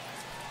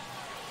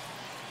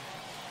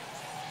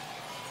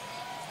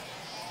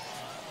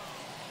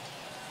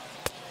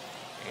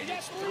 And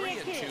it's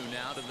 3-2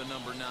 now to the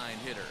number 9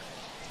 hitter.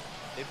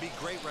 It'd be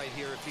great right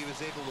here if he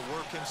was able to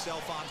work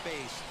himself on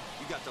base.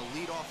 You got the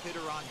leadoff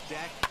hitter on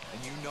deck,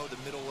 and you know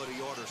the middle of the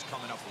order is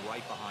coming up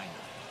right behind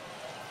him.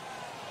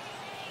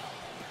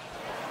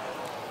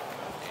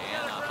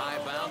 And a high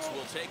bounce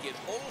will take it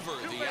over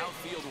the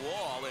outfield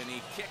wall, and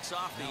he kicks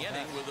off the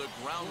inning with a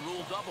ground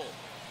rule double.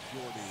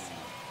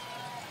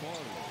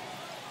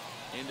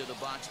 Into the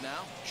box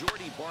now,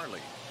 Jordy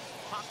Barley.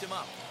 Popped him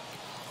up.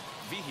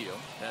 Vigil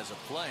has a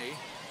play,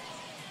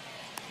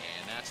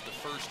 and that's the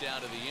first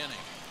out of the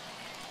inning.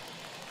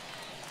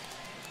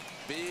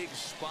 Big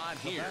spot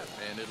here,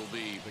 and it'll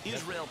be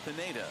Israel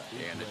Pineda,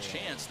 and a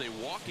chance they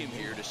walk him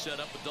here to set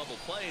up a double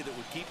play that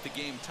would keep the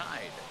game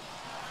tied.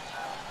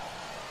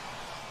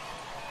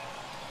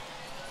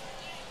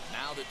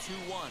 Now the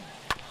 2-1.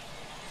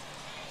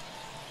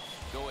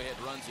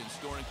 Go-ahead runs in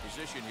scoring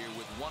position here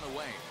with 1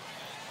 away.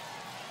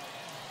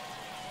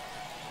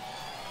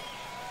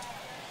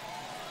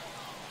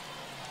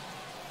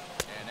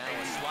 And now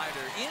a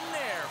slider in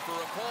there for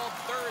a called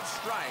 3rd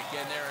strike,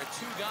 and there are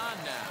 2 gone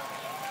now.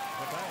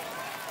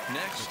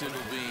 Next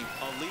it'll be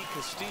Ali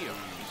Castillo.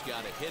 He's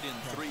got a hit in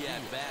 3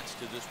 at-bats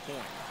to this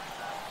point.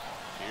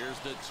 Here's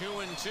the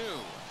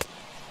 2-2.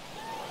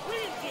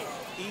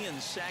 Ian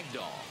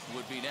Sagdahl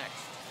would be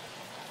next.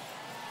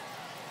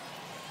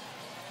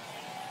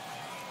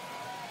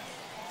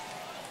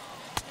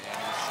 And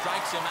he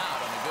strikes him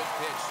out on a good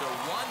pitch. So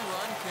one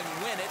run can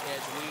win it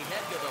as we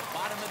head to the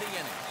bottom of the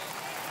inning.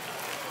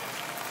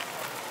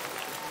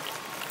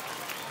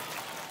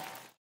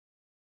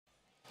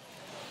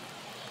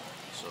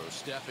 So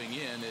stepping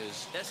in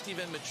is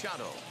Estevan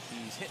Machado.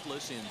 He's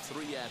hitless in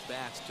 3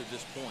 at-bats to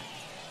this point.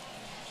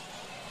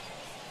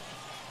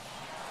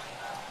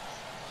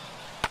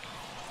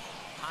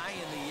 High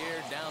in the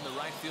air down the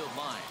right field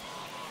line.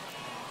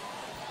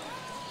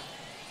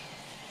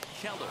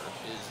 Keller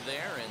is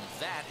there, and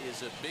that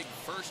is a big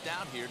first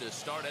out here to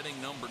start inning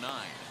number 9.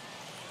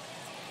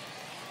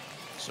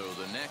 So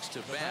the next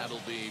to bat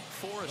will be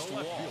Forrest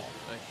Wall.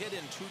 A hit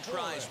in 2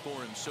 tries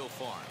for him so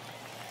far.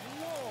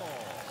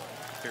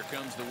 Here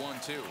comes the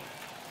 1-2.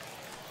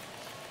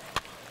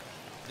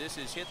 This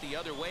is hit the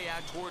other way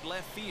out toward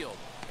left field.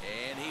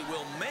 And he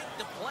will make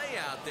the play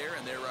out there,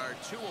 and there are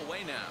 2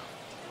 away now.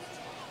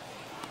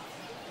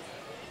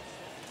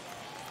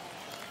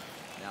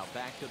 Now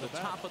back to the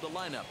top of the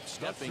lineup.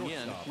 Stepping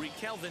in,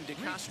 Rikelvin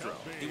DeCastro.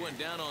 He went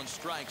down on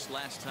strikes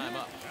last time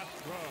up.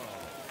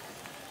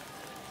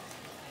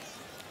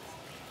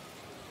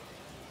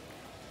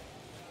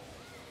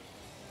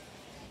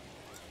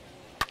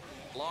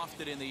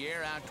 Lofted in the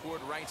air out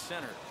toward right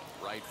center.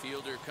 Right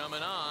fielder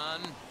coming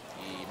on.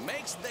 He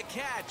makes the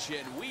catch,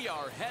 and we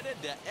are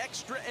headed to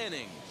extra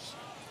innings.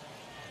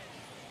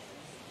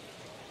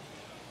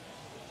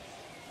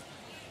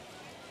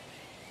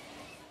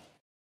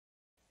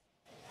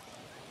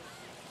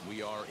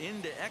 We are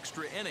into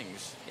extra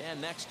innings, and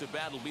next to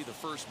bat will be the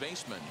first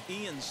baseman,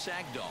 Ian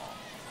Sagdahl.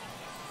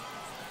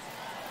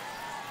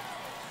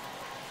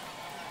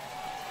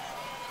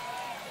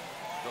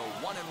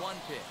 The 1-1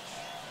 pitch.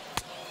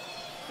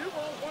 2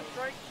 balls, 1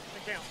 strike,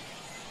 the count.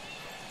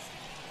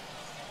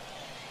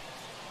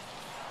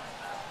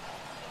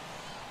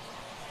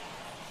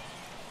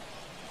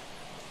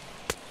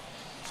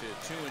 To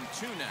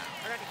 2-2 now.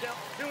 I got the count.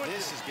 2 and 2.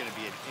 This is going to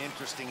be an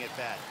interesting at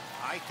bat.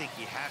 I think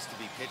he has to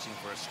be pitching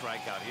for a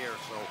strikeout here,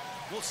 so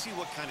we'll see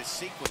what kind of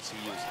sequence he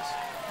uses.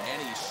 And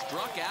he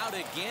struck out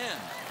again.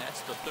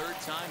 That's the 3rd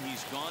time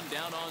he's gone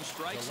down on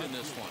strikes in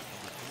this one.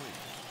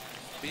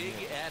 Big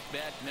at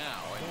bat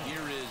now, and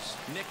here is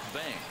Nick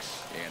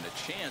Banks, and a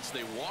chance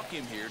they walk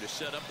him here to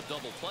set up a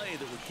double play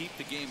that would keep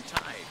the game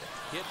tied.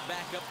 Hit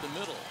back up the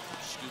middle,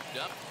 scooped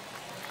up,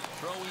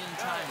 throw in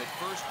time at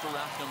first for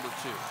out number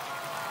 2.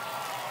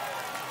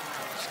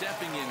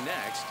 Stepping in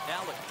next,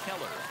 Alec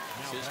Keller.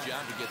 It's his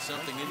job to get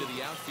something into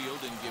the outfield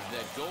and give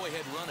that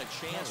go-ahead run a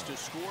chance to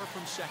score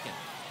from second.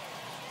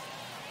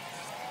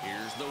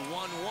 Here's the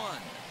 1-1.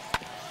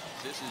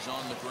 This is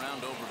on the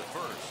ground over to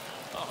first.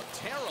 Oh,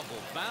 terrible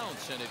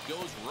bounce, and it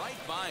goes right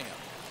by him.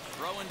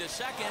 Throw into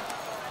second.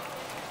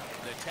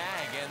 The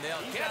tag, and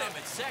they'll get him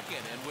at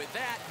second. And with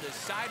that, the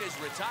side is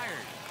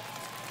retired.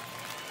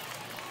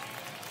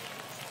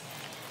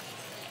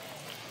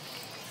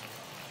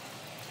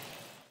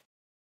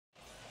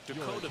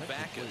 Dakota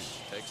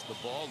Backus takes the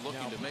ball,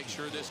 looking to make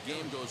sure this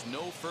game goes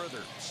no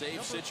further.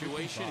 Save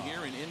situation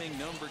here in inning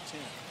number 10.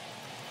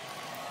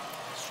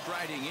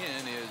 Striding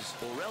in is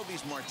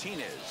Orelvis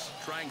Martinez,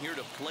 trying here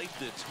to plate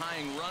the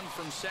tying run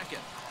from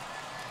second.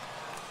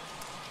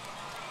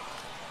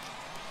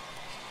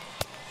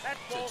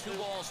 To 2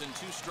 balls and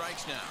 2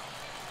 strikes now.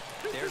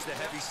 There's the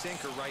heavy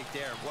sinker right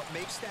there. What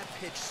makes that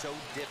pitch so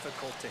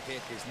difficult to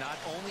hit is not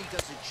only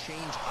does it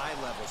change eye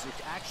levels, it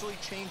actually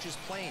changes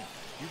plane.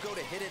 You go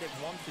to hit it at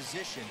one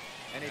position,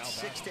 and it's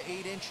 6 to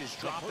 8 inches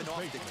dropping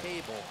off the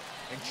table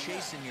and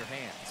chasing your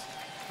hands.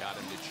 Got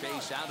him to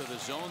chase out of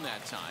the zone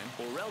that time.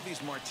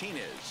 Orelvis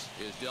Martinez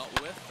is dealt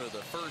with for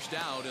the first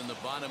out in the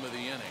bottom of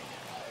the inning.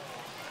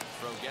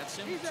 Throw gets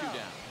him, 2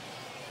 down.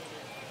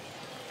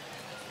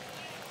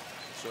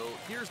 So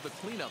here's the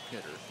cleanup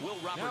hitter, Will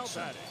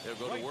Robertson. They'll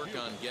go to work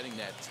on getting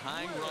that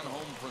tying run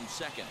home from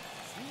second.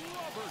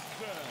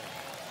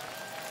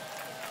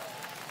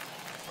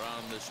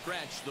 From the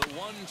stretch, the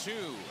 1-2.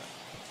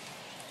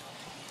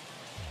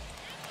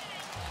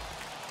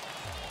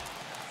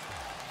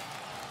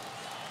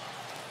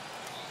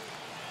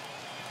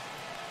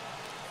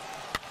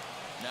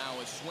 Now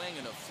a swing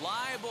and a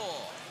fly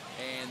ball,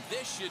 and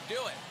this should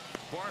do it.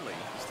 Barley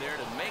is there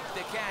to make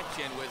the catch,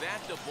 and with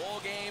that, the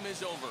ball game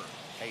is over.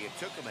 Hey, it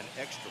took them an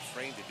extra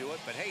frame to do it,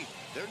 but hey,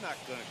 they're not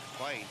going to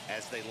complain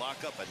as they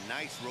lock up a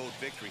nice road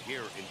victory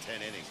here in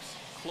 10 innings.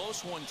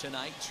 Close one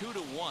tonight,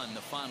 2-1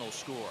 the final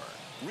score.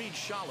 Reed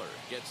Schaller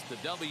gets the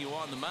W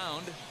on the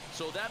mound,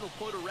 so that'll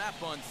put a wrap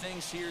on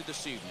things here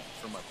this evening.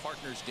 From our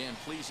partners Dan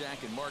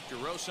Plesac and Mark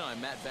DeRosa,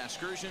 I'm Matt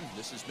Vasgersian.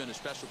 This has been a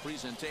special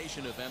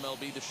presentation of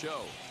MLB The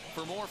Show.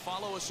 For more,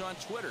 follow us on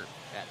Twitter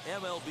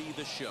at MLB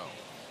The Show.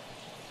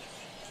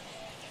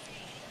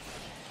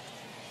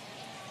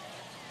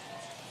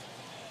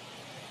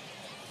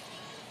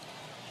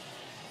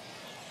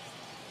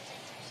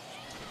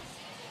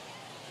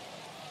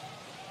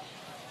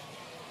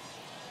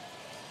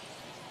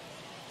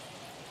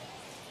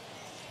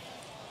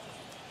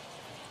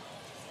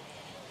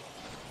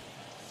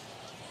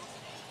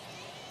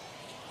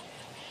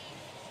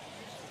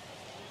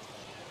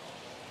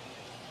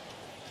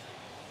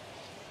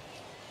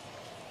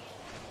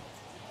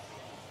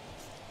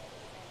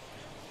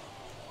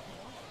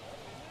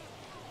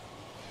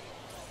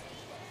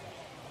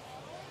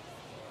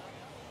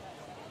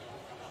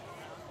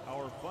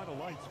 final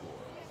line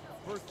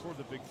score. First for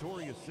the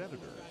victorious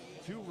Senators,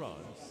 2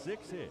 runs,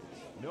 6 hits,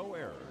 no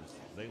errors.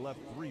 They left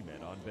 3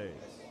 men on base.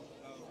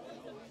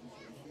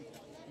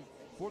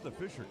 For the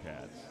Fisher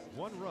Cats,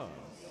 1 run,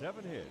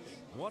 7 hits,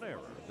 1 error.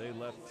 They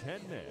left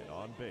 10 men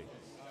on base.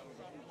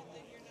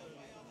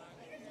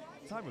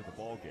 Time of the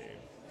ball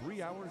game,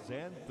 3 hours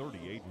and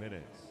 38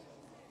 minutes.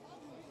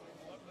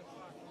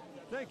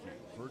 Thank you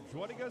for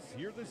joining us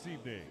here this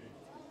evening.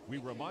 We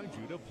remind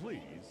you to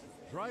please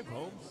drive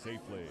home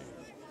safely.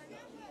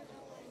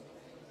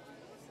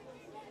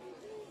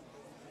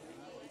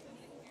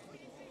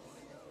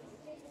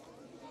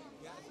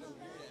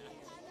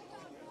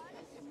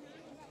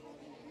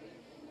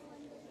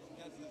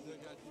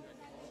 Got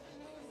you.